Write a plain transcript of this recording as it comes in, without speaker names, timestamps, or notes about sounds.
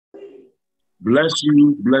Bless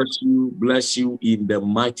you, bless you, bless you in the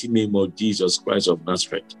mighty name of Jesus Christ of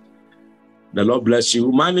Nazareth. The Lord bless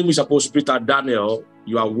you. My name is Apostle Peter Daniel.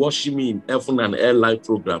 You are watching me in Heaven and Air Live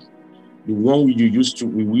program. The one we used to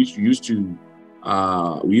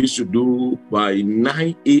do by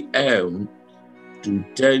 9 a.m. to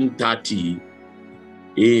 10:30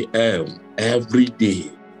 a.m. every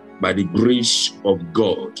day by the grace of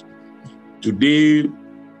God. Today,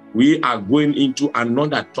 we are going into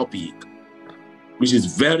another topic which is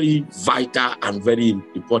very vital and very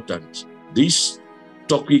important. This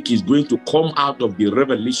topic is going to come out of the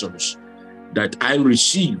revelations that I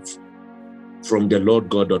received from the Lord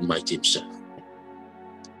God Almighty himself.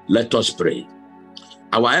 Let us pray.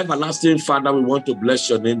 Our everlasting Father, we want to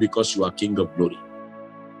bless your name because you are King of glory,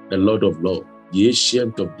 the Lord of lords, the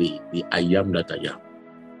ancient of days, the I am that I am,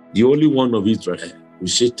 the only one of Israel. We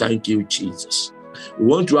say thank you, Jesus. We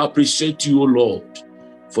want to appreciate you, O Lord,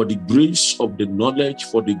 for the grace of the knowledge,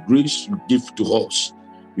 for the grace you give to us.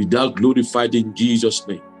 Without glorified in Jesus'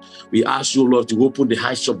 name. We ask you, Lord, to open the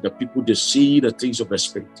eyes of the people to see the things of the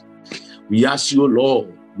Spirit. We ask you,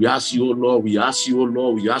 Lord, we ask you, Lord, we ask you,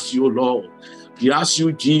 Lord, we ask you, Lord. We ask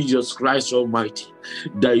you, Jesus Christ Almighty,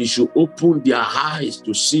 that you should open their eyes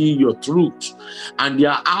to see your truth and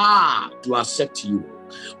their heart to accept you.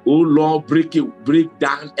 Oh Lord, break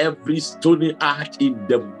down every stony heart in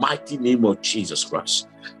the mighty name of Jesus Christ.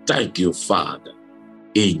 Thank you, Father.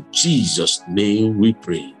 In Jesus' name we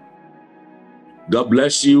pray. God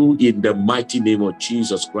bless you in the mighty name of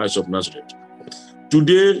Jesus Christ of Nazareth.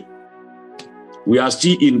 Today, we are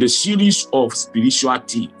still in the series of spiritual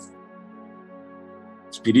thief.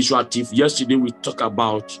 Spiritual thief. Yesterday, we talked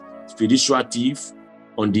about spiritual thief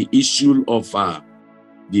on the issue of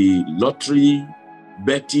the lottery,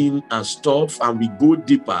 betting, and stuff, and we go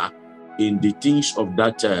deeper in the things of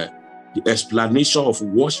that, the explanation of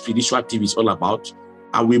what spiritual thief is all about.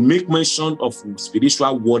 And we make mention of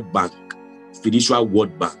spiritual word bank. Spiritual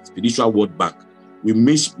word bank. We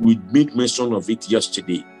made mention of it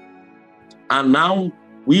yesterday. And now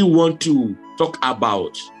we want to talk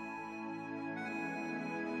about,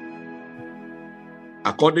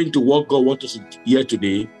 according to what God wants us to hear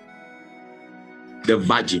today, the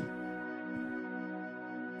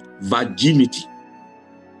virginity,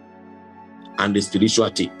 and the spiritual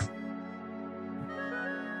thief.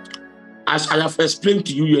 As I have explained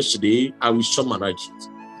to you yesterday, I will summarize it.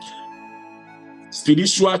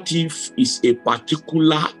 Spiritual thief is a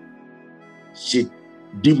particular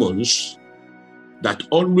demons that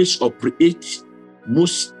always operate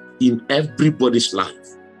most in everybody's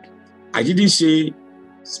life. I didn't say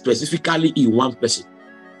specifically in one person,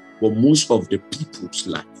 but most of the people's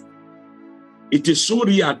life. It is so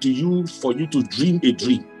rare to you for you to dream a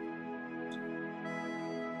dream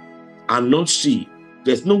and not see.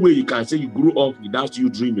 There's no way you can say you grew up without you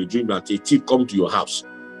dream a dream that a thief come to your house.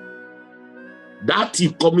 That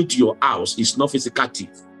thief coming to your house is not physical thief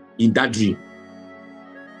in that dream.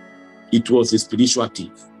 It was a spiritual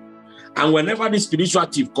thief. And whenever the spiritual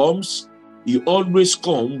thief comes, he always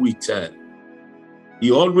come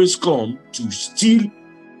to steal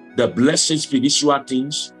the blessed spiritual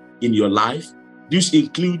things in your life. This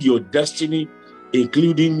include your destiny,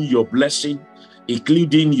 including your blessing,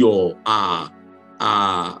 including your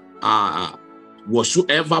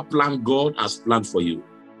whatsoever plan God has planned for you.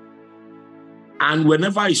 And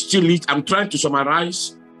whenever I steal it, I'm trying to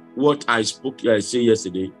summarize what I said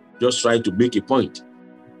yesterday, just trying to make a point.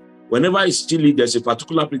 Whenever I steal it, there's a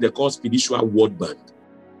particular place they call spiritual word bank.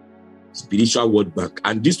 Spiritual word bank.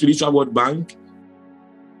 And this spiritual word bank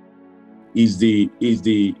they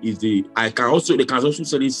can also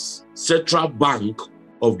say this central bank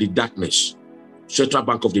of the darkness. Central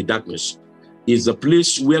bank of the darkness is a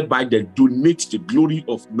place whereby they donate the glory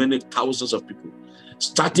of many thousands of people,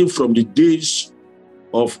 starting from the days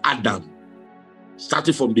of Adam,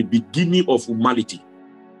 starting from the beginning of humanity.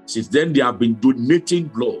 Since then, they have been donating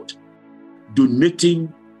blood, donate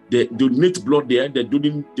blood there, they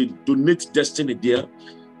donate destiny there,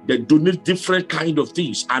 they donate different kind of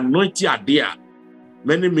things. Anointing are there.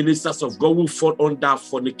 Many ministers of God who fall under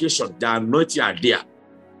fornication, their anointing are there.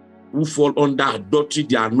 Who fall under adultery,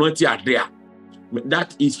 their anointing are there.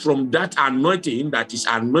 That is from that anointing that is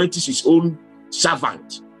anointing his own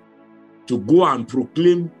servant to go and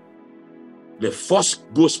proclaim the false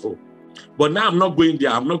gospel. But now I'm not going there.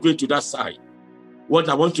 I'm not going to that side. What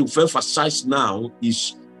I want to emphasize now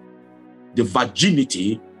is the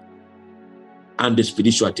virginity and the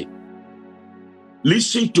spirituality.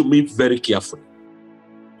 Listen to me very carefully.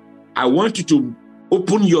 I want you to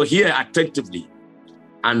open your ear attentively,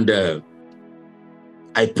 and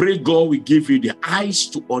I pray God will give you the eyes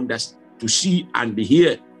to understand to see and the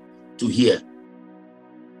ear to hear.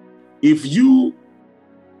 If you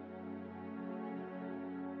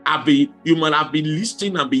might have been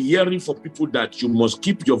listening and be hearing from people that you must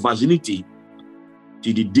keep your virginity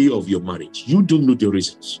till the day of your marriage. You don't know the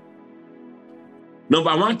reasons.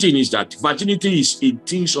 Number one thing is that virginity is a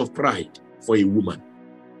thing of pride for a woman.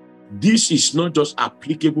 This is not just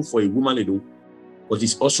applicable for a woman alone, but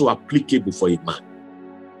it's also applicable for a man.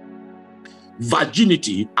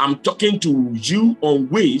 Virginity, I'm talking to you on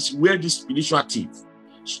ways where this spiritual thief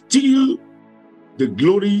steal the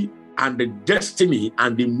glory and the destiny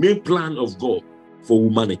and the main plan of God for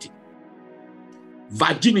humanity.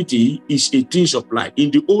 Virginity is a thing of pride.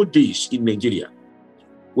 In the old days in Nigeria,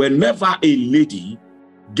 whenever a lady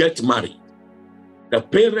gets married, the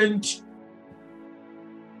parent,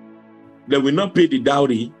 they will not pay the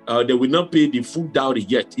dowry, they will not pay the full dowry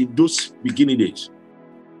yet in those beginning days.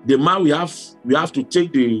 The man, we have to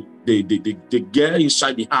take the girl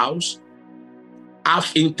inside the house,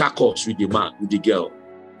 have intercourse with the man, with the girl,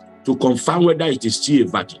 to confirm whether it is still a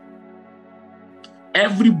virgin.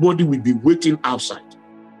 Everybody will be waiting outside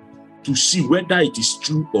to see whether it is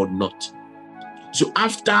true or not. So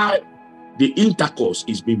after the intercourse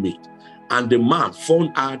is being made and the man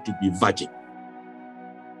found out to be virgin,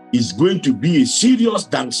 it's going to be a serious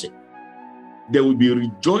dancing. There will be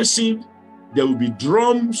rejoicing, there will be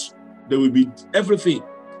drums, there will be everything.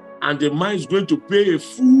 And the man is going to pay a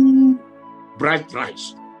full bride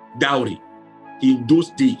price, dowry, in those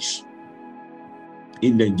days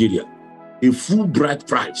in Nigeria. A full bride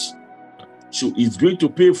price. So he's going to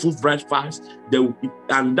pay a full bride price,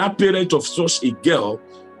 and that parent of such a girl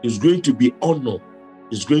is going to be honored.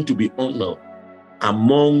 Is going to be honored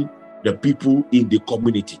among the people in the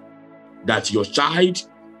community. That your child,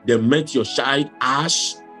 they met your child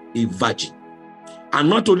as a virgin. And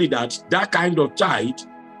not only that, that kind of child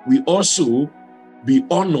will also be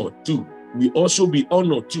honored too. We also be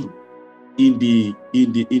honored too in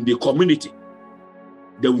the community.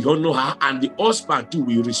 They will honor her, and the husband too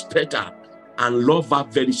will respect her and love her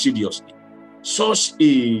very seriously. Such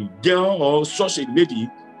a girl or such a lady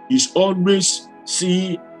is always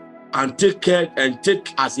see and take care and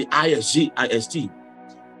take as the IST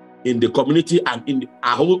in the community and in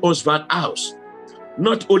her whole husband's house.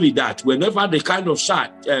 Not only that, whenever the kind of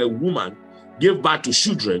woman gave birth to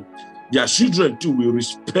children, their children too will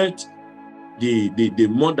respect the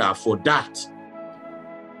mother for that.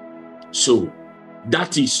 So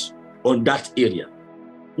that is on that area.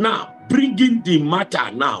 Now, bringing the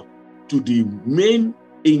matter now to the main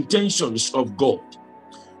intentions of God.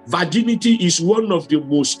 Virginity is one of the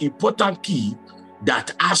most important key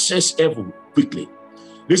that access heaven quickly.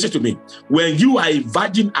 Listen to me. When you are a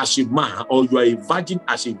virgin as a man or you are a virgin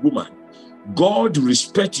as a woman, God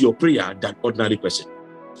respects your prayer than ordinary person.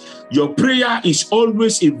 Your prayer is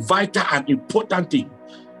always a vital and important thing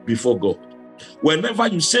before God. Whenever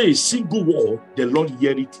you say a single word, the Lord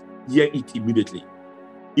hear it immediately.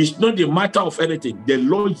 It's not a matter of anything. The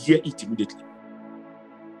Lord hear it immediately.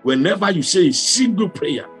 Whenever you say a single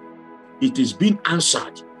prayer, it is being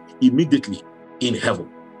answered immediately in heaven.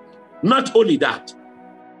 Not only that,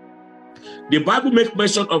 the Bible makes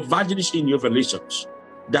mention of virgins in Revelations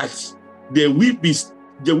that they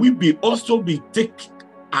will also be taken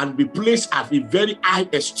and be placed at a very high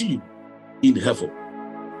esteem in heaven.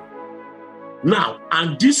 Now,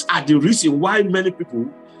 and these are the reason why many people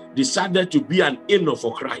decided to be an honor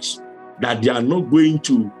for Christ, that they are not going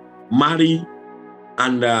to marry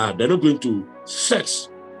and they're not going to sex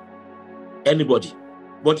anybody.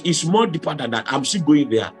 But it's more deeper than that. I'm still going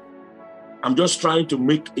there. I'm just trying to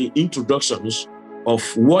make introductions of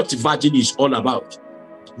what virgin is all about.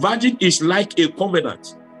 Virgin is like a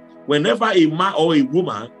covenant. Whenever a man or a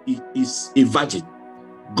woman is a virgin,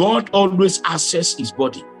 God always access his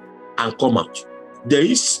body and come out. There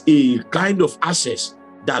is a kind of access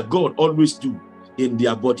that God always do in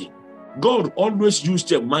their body. God always used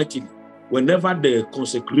them mightily whenever they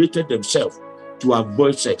consecrated themselves to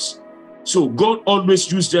avoid sex. So God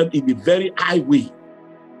always used them in a very high way.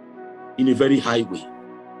 In a very high way.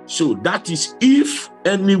 So that is if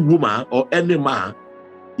any woman or any man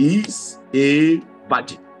is a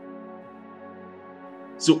virgin.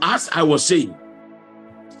 So as I was saying,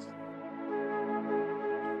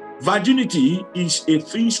 virginity is a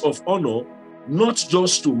thing of honor, not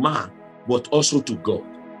just to man, but also to God.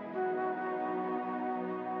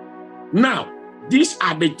 Now, these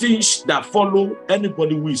are the things that follow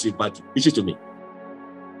anybody who is a virgin. Listen to me.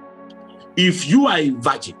 If you are a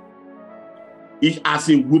virgin, as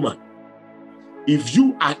a woman, if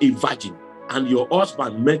you are a virgin and your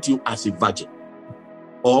husband met you as a virgin,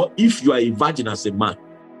 or if you are a virgin as a man,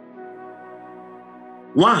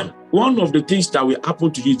 One of the things that will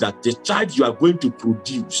happen to you is that the child you are going to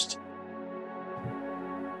produce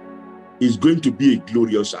is going to be a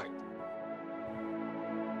glorious child.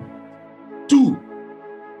 2,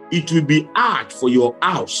 it will be hard for your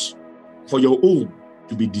house, for your home,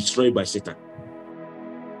 to be destroyed by Satan.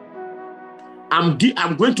 I'm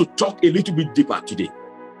going to talk a little bit deeper today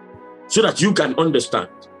so that you can understand.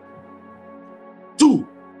 2,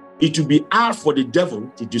 it will be hard for the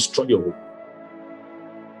devil to destroy your home.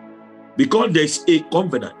 Because there's a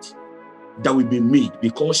covenant that will be made,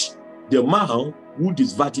 because the man who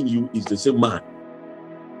is virgin you is the same man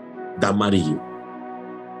that married you.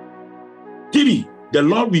 3, the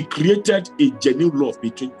Lord will created a genuine love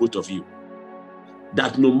between both of you,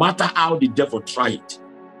 that no matter how the devil tried,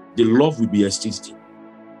 the love will be existing.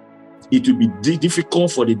 It will be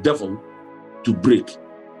difficult for the devil to break.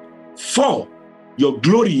 4, your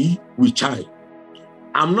glory will shine.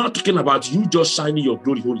 I'm not talking about you just shining your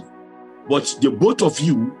glory only, but the both of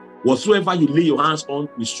you, whatsoever you lay your hands on,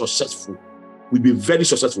 is successful, will be very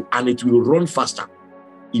successful, and it will run faster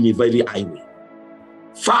in a very high way.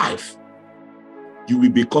 5, you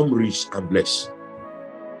will become rich and blessed.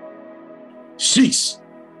 6,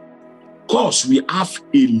 cause we have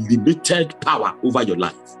a limited power over your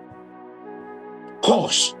life.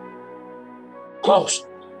 Cause.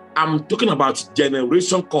 I'm talking about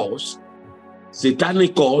generation cause,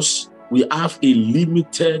 satanic cause. We have a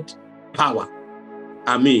limited power.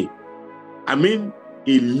 I mean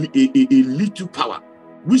a little power,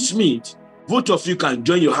 which means both of you can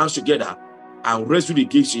join your hands together and wrestle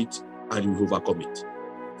against it, and you will overcome it.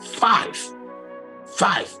 5,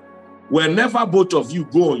 whenever both of you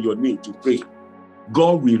go on your knee to pray,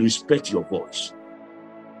 God will respect your voice.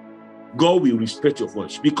 God will respect your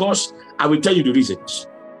voice, because I will tell you the reasons.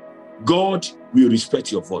 God will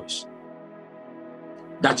respect your voice.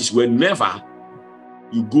 That is whenever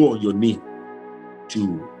you go on your knee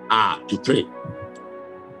to pray.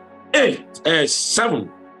 8,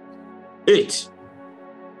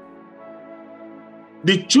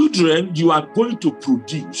 the children you are going to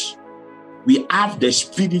produce, we have the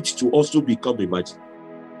spirit to also become a virgin.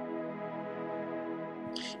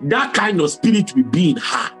 That kind of spirit will be in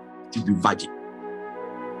her to be virgin,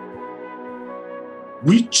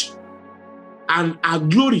 and our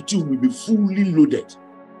glory too will be fully loaded.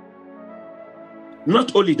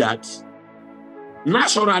 Not only that,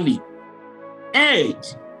 naturally,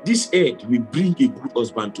 this age will bring a good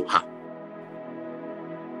husband to her.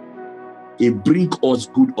 It brings us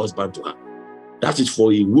good husband to her. That is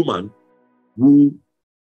for a woman who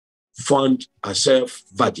found herself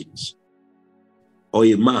virgins, or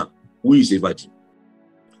a man who is a virgin.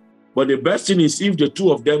 But the best thing is, if the two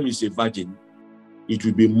of them is a virgin, it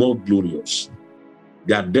will be more glorious.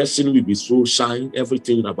 Their destiny will be so shine,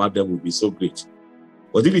 everything about them will be so great.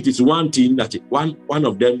 But if it is one thing that one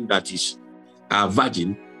of them that is a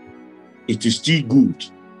virgin, it is still good.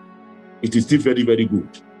 It is still very, very good,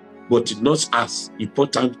 but not as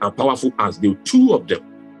important and powerful as the two of them.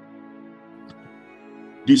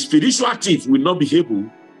 The spiritual thief will not be able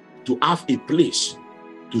to have a place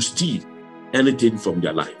to steal anything from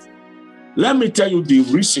their life. Let me tell you the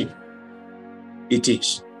reason it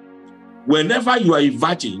is. Whenever you are a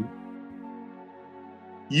virgin,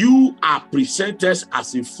 you are presented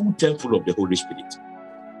as a full temple of the Holy Spirit.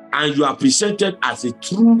 And you are presented as a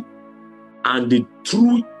true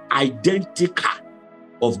identical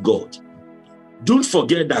of God. Don't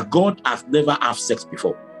forget that God has never had sex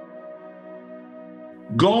before.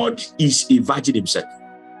 God is a virgin himself.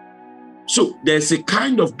 So there's a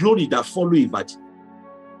kind of glory that follows a virgin.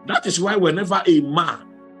 That is why whenever a man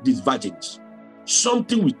is virgin,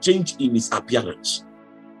 something will change in his appearance.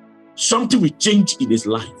 Something will change in his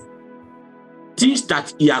life. Things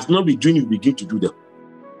that he has not been doing, he will begin to do them.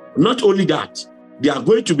 Not only that, there are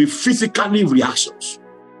going to be physically reactions,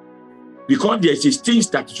 because there is things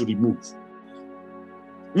that you should remove.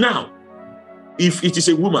 Now, if it is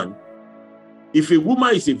a woman, if a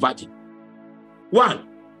woman is a virgin, one,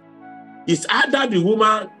 it's either the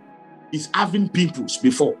woman is having pimples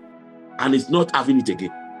before and is not having it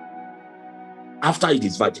again after it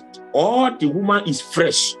is virgin, or the woman is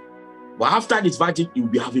fresh, but after it is virgin, it will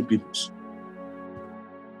be having pimples.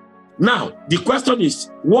 Now, the question is,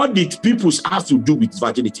 what did pimples have to do with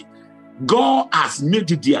virginity? God has made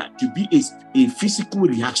it there to be a physical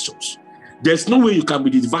reaction. There's no way you can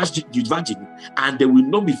be virgin and there will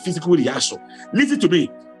not be physical reaction. Listen to me.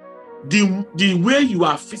 The way you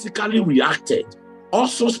are physically reacted,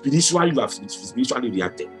 also spiritually you have spiritually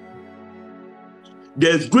reacted.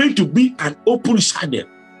 There's going to be an open channel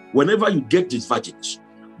whenever you get these virgins.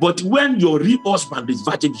 But when your real husband is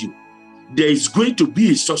virgin you, there is going to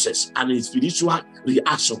be a success and a spiritual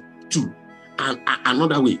reaction too. And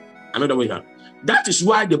another way around. That is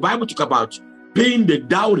why the Bible talk about paying the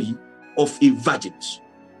dowry of a virgin.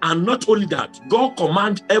 And not only that, God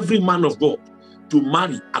command every man of God to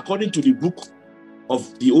marry according to the book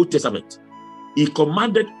of the Old Testament. He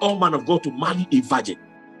commanded all men of God to marry a virgin,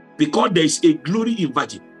 because there is a glory in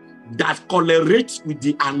virgin that correlates with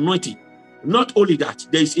the anointing. Not only that,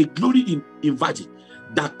 there is a glory in virgin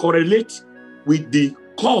that correlates with the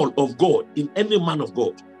call of God in any man of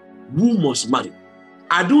God who must marry.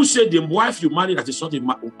 I don't say the wife you marry that is not a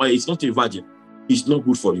virgin is not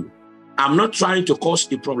good for you. I'm not trying to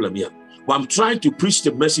cause a problem here, but I'm trying to preach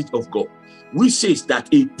the message of God, which says that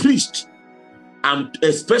a priest, and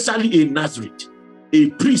especially a Nazarite,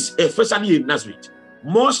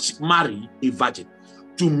 must marry a virgin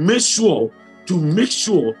to make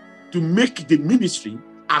the ministry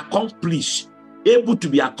accomplished, able to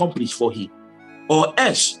be accomplished for him, or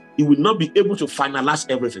else he will not be able to finalize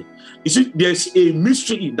everything. You see, there's a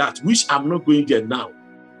mystery in that, which I'm not going there now.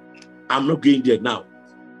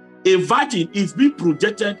 A virgin is being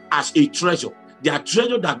projected as a treasure. They are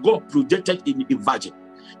treasure that God projected in a virgin.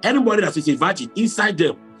 Anybody that is a virgin, inside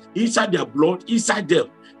them, inside their blood, inside them,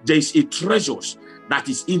 there is a treasure that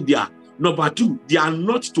is in there. Number two, they are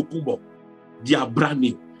not tokumbo. They are brand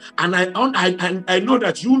new. And I know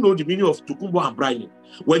that you know the meaning of tokumbo and brand new.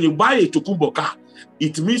 When you buy a tokumbo car,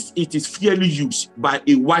 it means it is fairly used by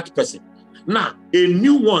a white person. Now, a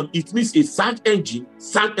new one, it means a sound engine,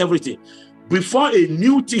 sound everything. Before a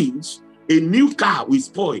new car will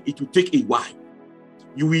spoil, it will take a while.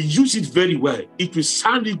 You will use it very well. It will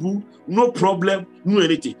sound good, no problem, no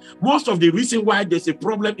anything. Most of the reason why there's a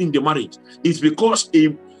problem in the marriage is because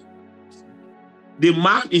the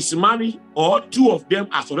man is married, or two of them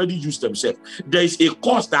has already used themselves. There is a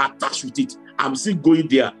cost that attached with it. I'm still going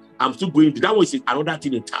there. That was another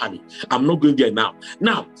thing entirely. I'm not going there now.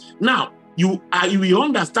 Now you will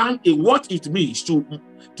understand what it means to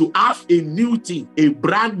have a new thing, a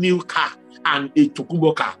brand new car, and a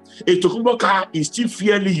tokumbo car. A tokumbo car is still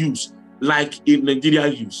fairly used, like in Nigeria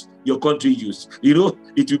use, your country use. You know,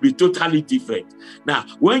 it will be totally different. Now,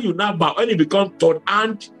 when it becomes third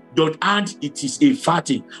hand, it is a fat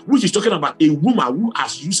thing, which is talking about a woman who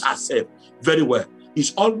has used herself very well.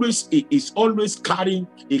 Is always carrying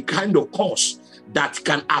a kind of cause that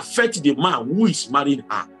can affect the man who is marrying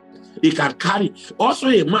her. It can carry also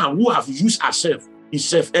a man who has used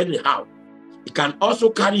himself anyhow. It can also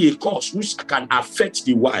carry a cause which can affect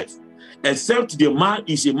the wife, except the man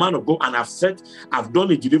is a man of God and have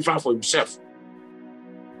done a deliverance for himself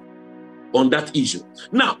on that issue.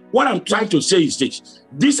 Now, what I'm trying to say is this.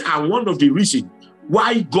 These are one of the reasons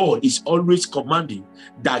why God is always commanding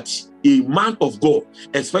that a man of God,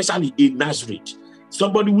 especially a Nazarite,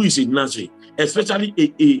 somebody who is a Nazarite, especially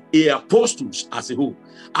a apostles as a whole,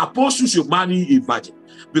 apostles should marry a virgin,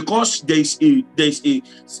 because there is a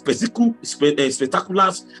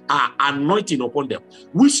spectacular anointing upon them,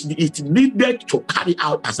 which it needed to carry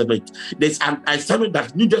out as a night. There's an assignment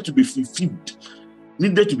that needed to be fulfilled.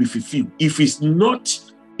 If it's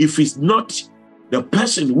not the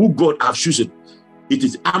person who God has chosen, it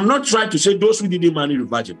is. I'm not trying to say those who didn't marry the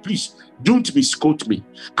virgin. Please don't misquote me.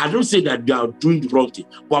 I don't say that they are doing the wrong thing,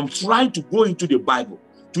 but I'm trying to go into the Bible,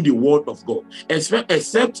 to the Word of God.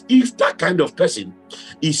 Except if that kind of person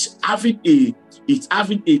is having a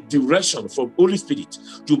direction from Holy Spirit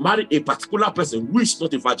to marry a particular person who is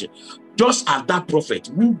not a virgin, just as that prophet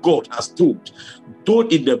who God has told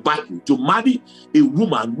in the Bible to marry a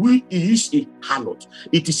woman who is a harlot.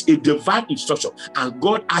 It is a divine instruction, and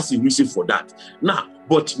God has a reason for that. Now,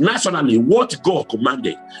 but naturally, what God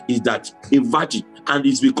commanded is that a virgin, and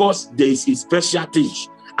it's because there is a special thing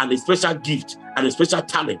and a special gift and a special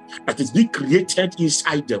talent that is being created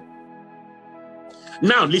inside them.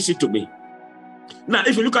 Now, listen to me. Now,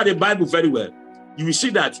 if you look at the Bible very well, you will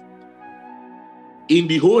see that in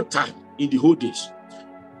the whole time, in the whole days,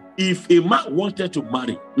 if a man wanted to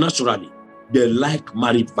marry, naturally, they like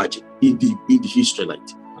married virgin in the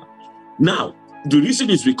Israelite. Now, the reason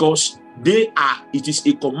is because it is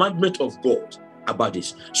a commandment of God about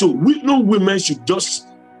this. So no women should just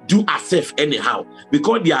do herself anyhow,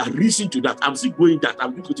 because there are reason to that. I'm still going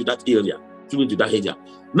to that area.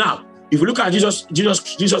 Now, if you look at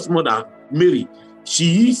Jesus' mother, Mary,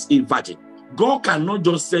 she is a virgin. God cannot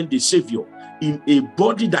just send the Savior in a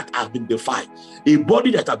body that has been defiled. A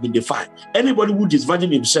body that has been defiled. Anybody who is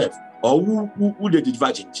virgin himself, or who they did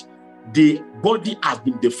virgin, the body has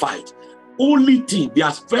been defiled. Only thing, there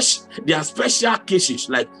are special cases,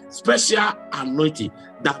 like special anointing,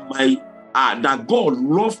 that that God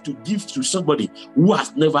loves to give to somebody who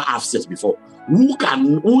has never had sex before, which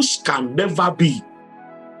can never be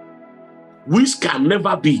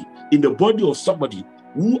in the body of somebody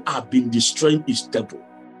who have been destroying his temple.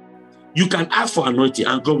 You can ask for anointing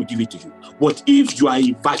and God will give it to you. But if you are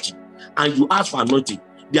a virgin and you ask for anointing,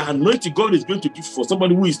 the anointing God is going to give for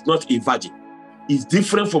somebody who is not a virgin is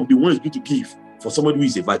different from the one he's going to give for somebody who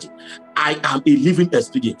is a virgin. I am a living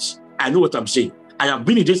experience. I know what I'm saying. I have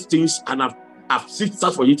been in these things and I've seen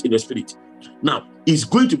search for it in the spirit. Now, it's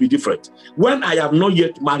going to be different. When I am not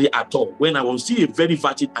yet married at all, when I will see a very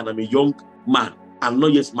virgin and I'm a young man, I'm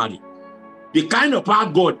not yet married, the kind of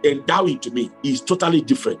power God endowing to me is totally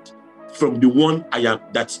different from the one I am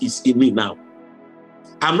that is in me now.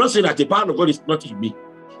 I'm not saying that the power of God is not in me.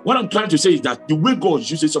 What I'm trying to say is that the way God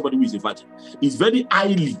uses somebody who is a virgin is very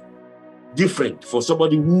highly different for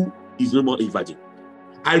somebody who is no more a virgin.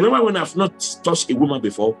 I remember when I've not touched a woman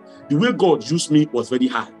before, the way God used me was very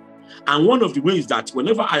high. And one of the ways that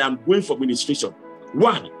whenever I am going for ministration,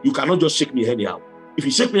 one, you cannot just shake me anyhow. If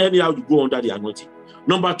you shake me anyhow, you go under the anointing.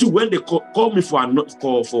 Number two, when they call me for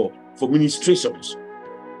ministrations,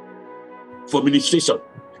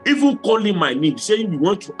 even calling my name, saying we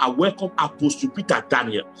want to welcome Apostle Peter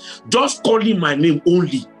Daniel, just calling my name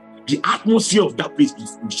only, the atmosphere of that place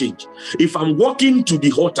will change. If I'm walking to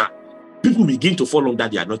the altar, people begin to fall under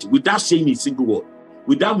the anointing without saying a single word,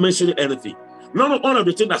 without mentioning anything. One of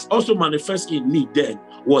the things that's also manifested in me then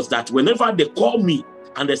was that whenever they call me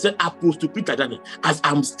and they say Apostle Peter Daniel, as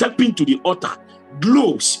I'm stepping to the altar,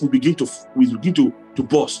 globes will begin to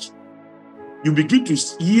burst. You begin to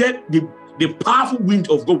hear the powerful wind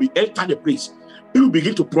of God will enter the place. People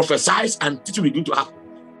begin to prophesy and teaching begin to happen.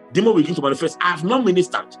 Demons begin to manifest. I have not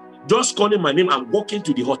ministered. Just calling my name and walking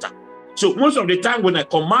to the altar. So most of the time when I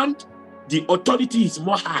command, the authority is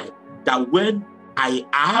more high than when I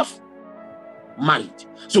have married.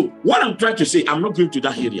 So what I'm trying to say, I'm not going to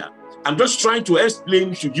that area. I'm just trying to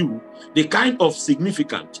explain to you the kind of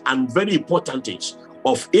significant and very important things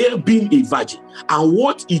of being a virgin and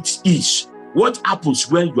what it is, what happens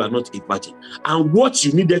when you are not a virgin, and what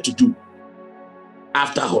you needed to do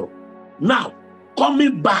after all. Now,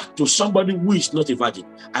 coming back to somebody who is not a virgin,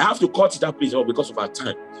 I have to cut that place off because of our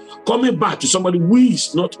time. Coming back to somebody who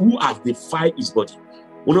has defiled his body.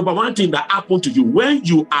 Well, number one thing that happened to you when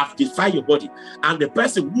you have defiled your body, and the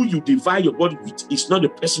person who you defile your body with is not the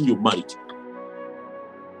person you married.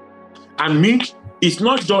 And me, it's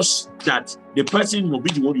not just that the person will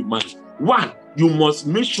be the one you marry. One, you must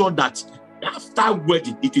make sure that after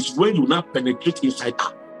wedding, it is when you now penetrate inside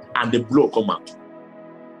her and the blood come out.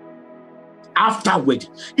 After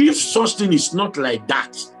wedding, if such thing is not like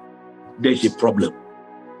that, there's a problem.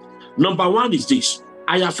 Number one is this.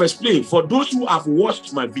 I have explained, for those who have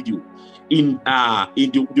watched my video in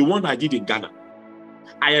the one I did in Ghana,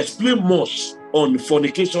 I explained much on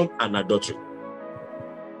fornication and adultery.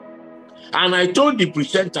 And I told the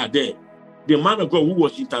presenter there, the man of God who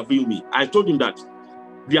was interviewing me, I told him that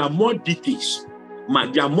there are more details,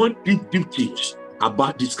 there are more deep things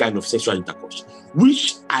about this kind of sexual intercourse,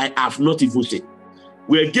 which I have not even said.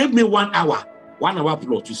 Well, gave me 1 hour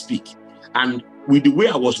plus to speak. And with the way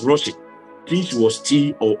I was rushing, things was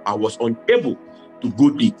still, or I was unable to go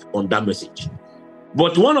deep on that message.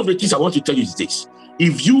 But one of the things I want to tell you is this.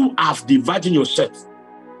 If you have the virgin yourself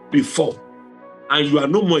before, and you are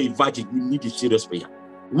no more a virgin, you need a serious prayer.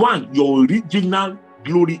 One, your original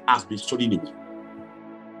glory has been stolen away.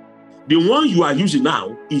 The one you are using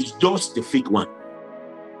now is just the fake one.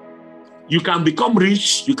 You can become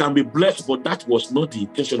rich, you can be blessed, but that was not the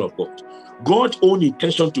intention of God. God's own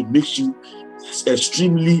intention to make you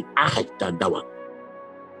extremely high than that one.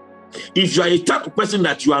 If you are a type of person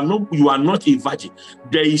that you are not a virgin,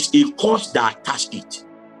 there is a curse that attaches it.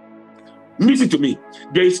 Listen to me.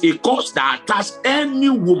 There is a curse that attaches any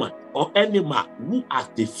woman or any man who has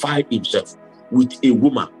defiled himself with a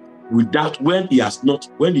woman without when he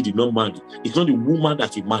did not marry. It's not the woman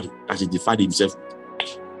that he married that he defiled himself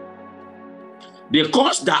with. The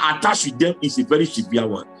curse that attached with them is a very severe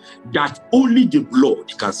one, that only the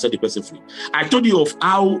blood can set the person free. I told you of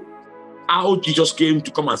how Jesus came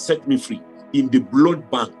to come and set me free in the blood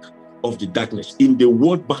bank of the darkness, in the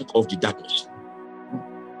word bank of the darkness.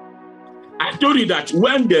 I told you that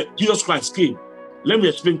when Jesus Christ came, let me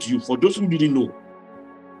explain to you, for those who didn't know,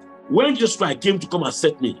 when Jesus Christ came to come and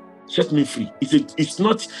set me free,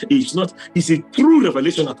 it's a true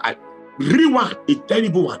revelation that I real one, a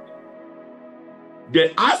terrible one.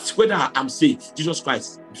 They asked whether I'm saved. Jesus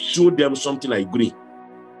Christ showed them something like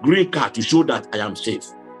green card to show that I am saved.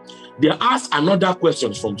 They asked another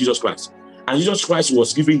question from Jesus Christ, and Jesus Christ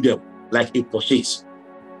was giving them like a purchase.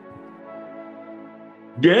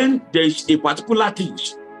 Then there is a particular thing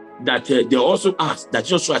that they also ask that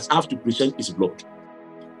Jesus Christ have to present his blood.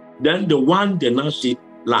 Then the one they now say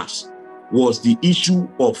last was the issue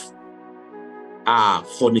of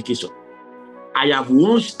fornication. I have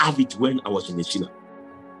once had it when I was in the synagogue.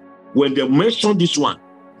 When they mentioned this one,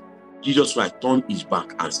 Jesus Christ turned his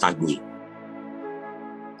back and started going.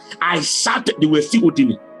 I shouted, they were still holding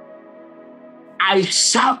me. I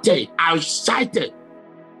shouted, I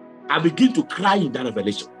began to cry in that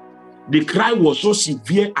revelation. The cry was so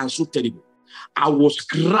severe and so terrible. I was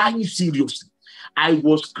crying seriously. I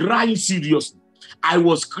was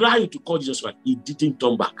crying to call Jesus Christ. He didn't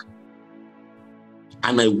turn back.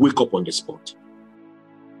 And I wake up on the spot.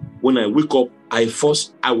 When I wake up, I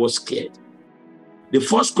was scared. The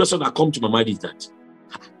first question that comes to my mind is that,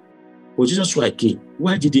 when Jesus Christ came,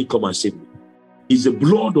 why did he come and save me? Is the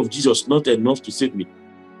blood of Jesus not enough to save me?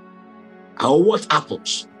 And what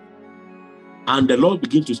happens? And the Lord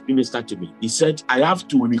began to minister to me. He said, I have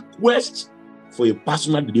to request for a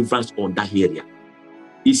personal deliverance on that area.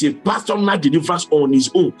 It's a personal deliverance on his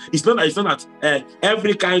own. It's not that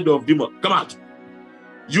every kind of demon, come out.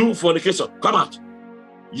 You fornication, come out.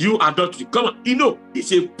 You adultery, come out. You know,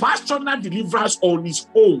 it's a personal deliverance on his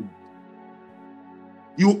own.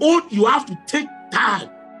 You have to take time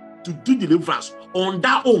to do deliverance on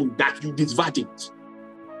that own that you disvirgined.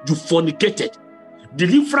 You fornicated.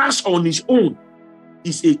 Deliverance on his own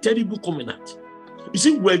is a terrible covenant. You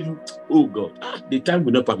see, when you, oh God, the time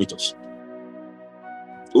will not permit us.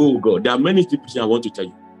 Oh God, there are many things I want to tell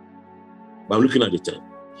you, but I'm looking at the time.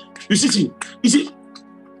 You see,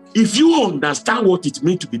 if you understand what it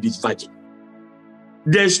means to be this virgin,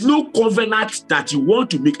 there's no covenant that you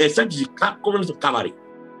want to make except the covenant of Calvary.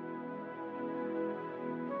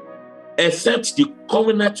 Except the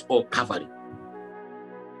covenant of Calvary.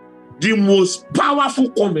 The most powerful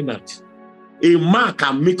covenant a man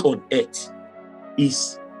can make on earth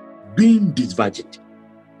is being this virgin.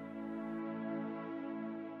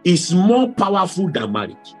 It's more powerful than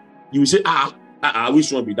marriage. You will say, I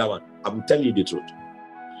wish one be that one. I will tell you the truth.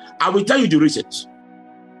 I will tell you the reasons.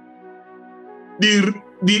 The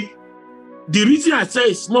reason I say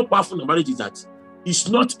it's more powerful than marriage is that it's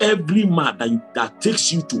not every man that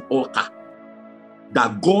takes you to altar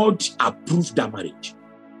that God approved that marriage.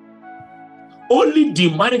 Only the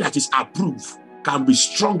marriage that is approved can be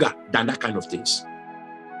stronger than that kind of things.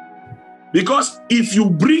 Because if you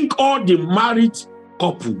bring all the married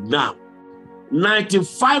couple now,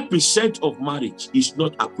 95% of marriage is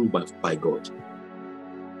not approved by God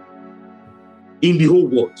in the whole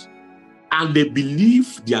world. And they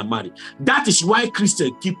believe they are married. That is why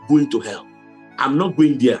Christians keep going to hell. I'm not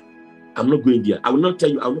going there. I'm not going there. I will not tell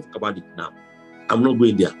you. I will not talk about it now. I'm not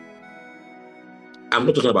going there. I'm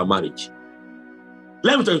not talking about marriage.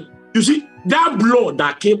 Let me tell you. You see, that blood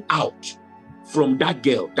that came out from that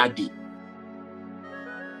girl that day,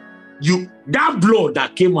 that blood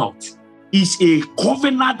that came out is a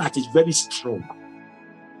covenant that is very strong.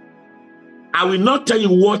 I will not tell you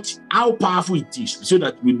how powerful it is so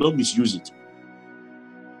that we don't misuse it.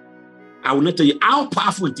 I will not tell you how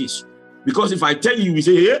powerful it is. Because if I tell you, we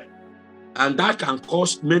say, hey, and that can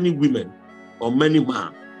cause many women or many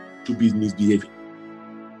men to be misbehaving.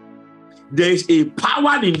 There is a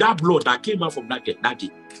power in that blood that came out from that day.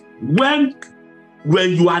 When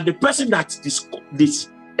you are the person that this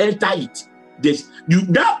enter it,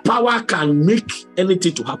 that power can make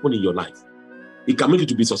anything to happen in your life. It can make you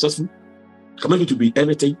to be successful. It can make you to be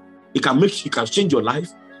anything. It can change your life.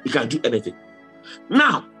 It can do anything.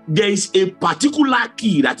 Now, there is a particular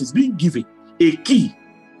key that is being given. A key.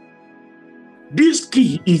 This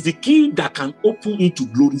key is the key that can open into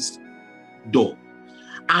glory's door.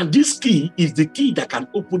 And this key is the key that can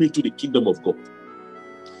open into the kingdom of God.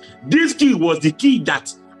 This key was the key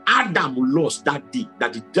that Adam lost that day,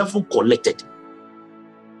 that the devil collected.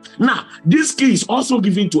 Now, this key is also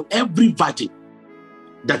given to every virgin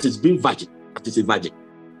that is being virgin, that is a virgin.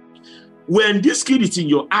 When this key is in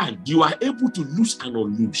your hand, you are able to loose and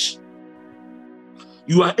unloose.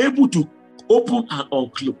 You are able to open and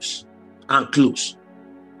unclose and close.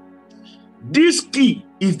 This key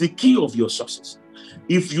is the key of your success.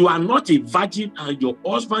 If you are not a virgin and your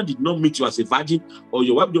husband did not meet you as a virgin, or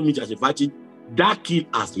your wife did not meet you as a virgin, that key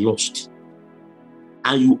has lost.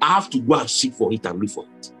 And you have to go and seek for it and look for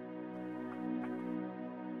it.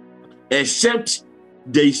 Except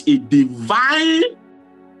there is a divine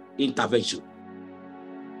intervention.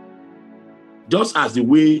 Just as the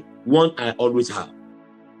way one I always have.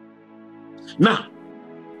 Now,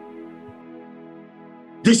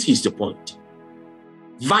 this is the point.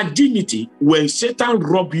 Virginity, when Satan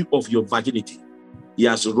robs you of your virginity, he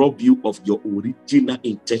has robbed you of your original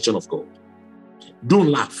intention of God. Don't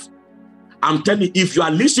laugh. I'm telling you, if you are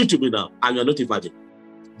listening to me now and you are not a virgin,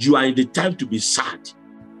 you are in the time to be sad.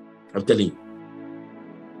 I'm telling you.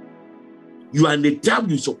 You are in the time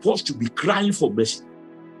you're supposed to be crying for mercy.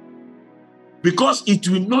 Because it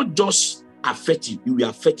will not just affect you, it will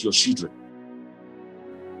affect your children.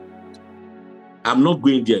 I'm not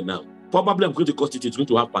going there now. Probably I'm going to cut it. It's going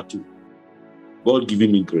to have part 2. God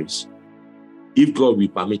giving me grace. If God will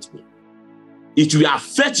permit me. It will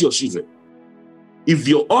affect your children. If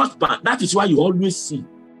your husband, that is why you always see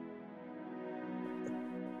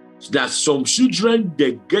that some children,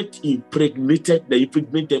 they get impregnated, they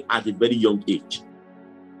impregnate them at a very young age.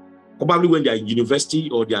 Probably when they are in university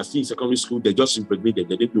or they are still in secondary school, they just impregnate them,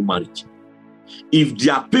 they don't do marriage. If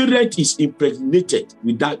their parent is impregnated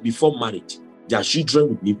with that before marriage, their children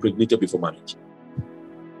will be impregnated before marriage.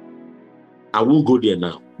 I won't go there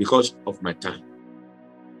now because of my time.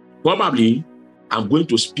 Probably, I'm going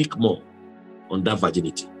to speak more on that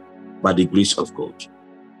virginity by the grace of God.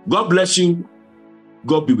 God bless you.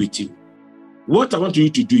 God be with you. What I want you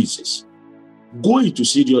to do is this. Go into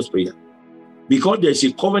serious prayer. Because there's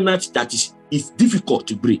a covenant that is difficult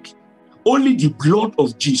to break. Only the blood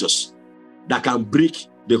of Jesus that can break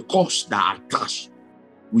the curse that are attached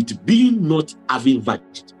with being not having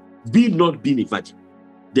virgin, not being a virgin.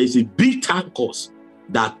 There's a big time curse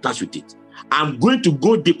that attached with it. I'm going to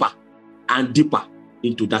go deeper and deeper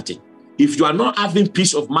into that thing. If you are not having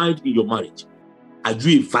peace of mind in your marriage, are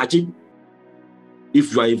you a virgin?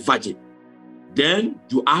 If you are a virgin, then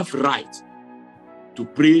you have right to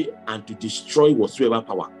pray and to destroy whatsoever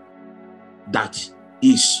power that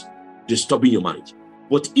is disturbing your marriage.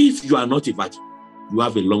 But if you are not a virgin, you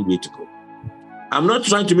have a long way to go. I'm not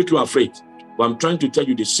trying to make you afraid, but I'm trying to tell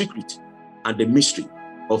you the secret and the mystery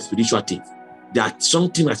of spiritual things. That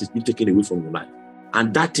something that has been taken away from your life.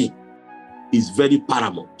 And that thing is very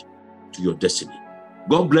paramount to your destiny.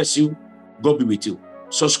 God bless you. God be with you.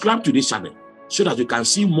 Subscribe to this channel so that you can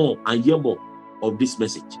see more and hear more of this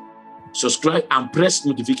message. Subscribe and press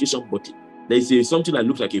notification button. There is something that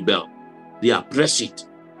looks like a bell. Press it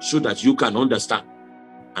so that you can understand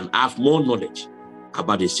and have more knowledge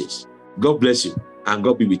about these things. God bless you and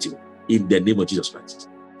God be with you in the name of Jesus Christ.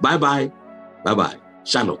 Bye-bye. Bye-bye.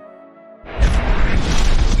 Shalom.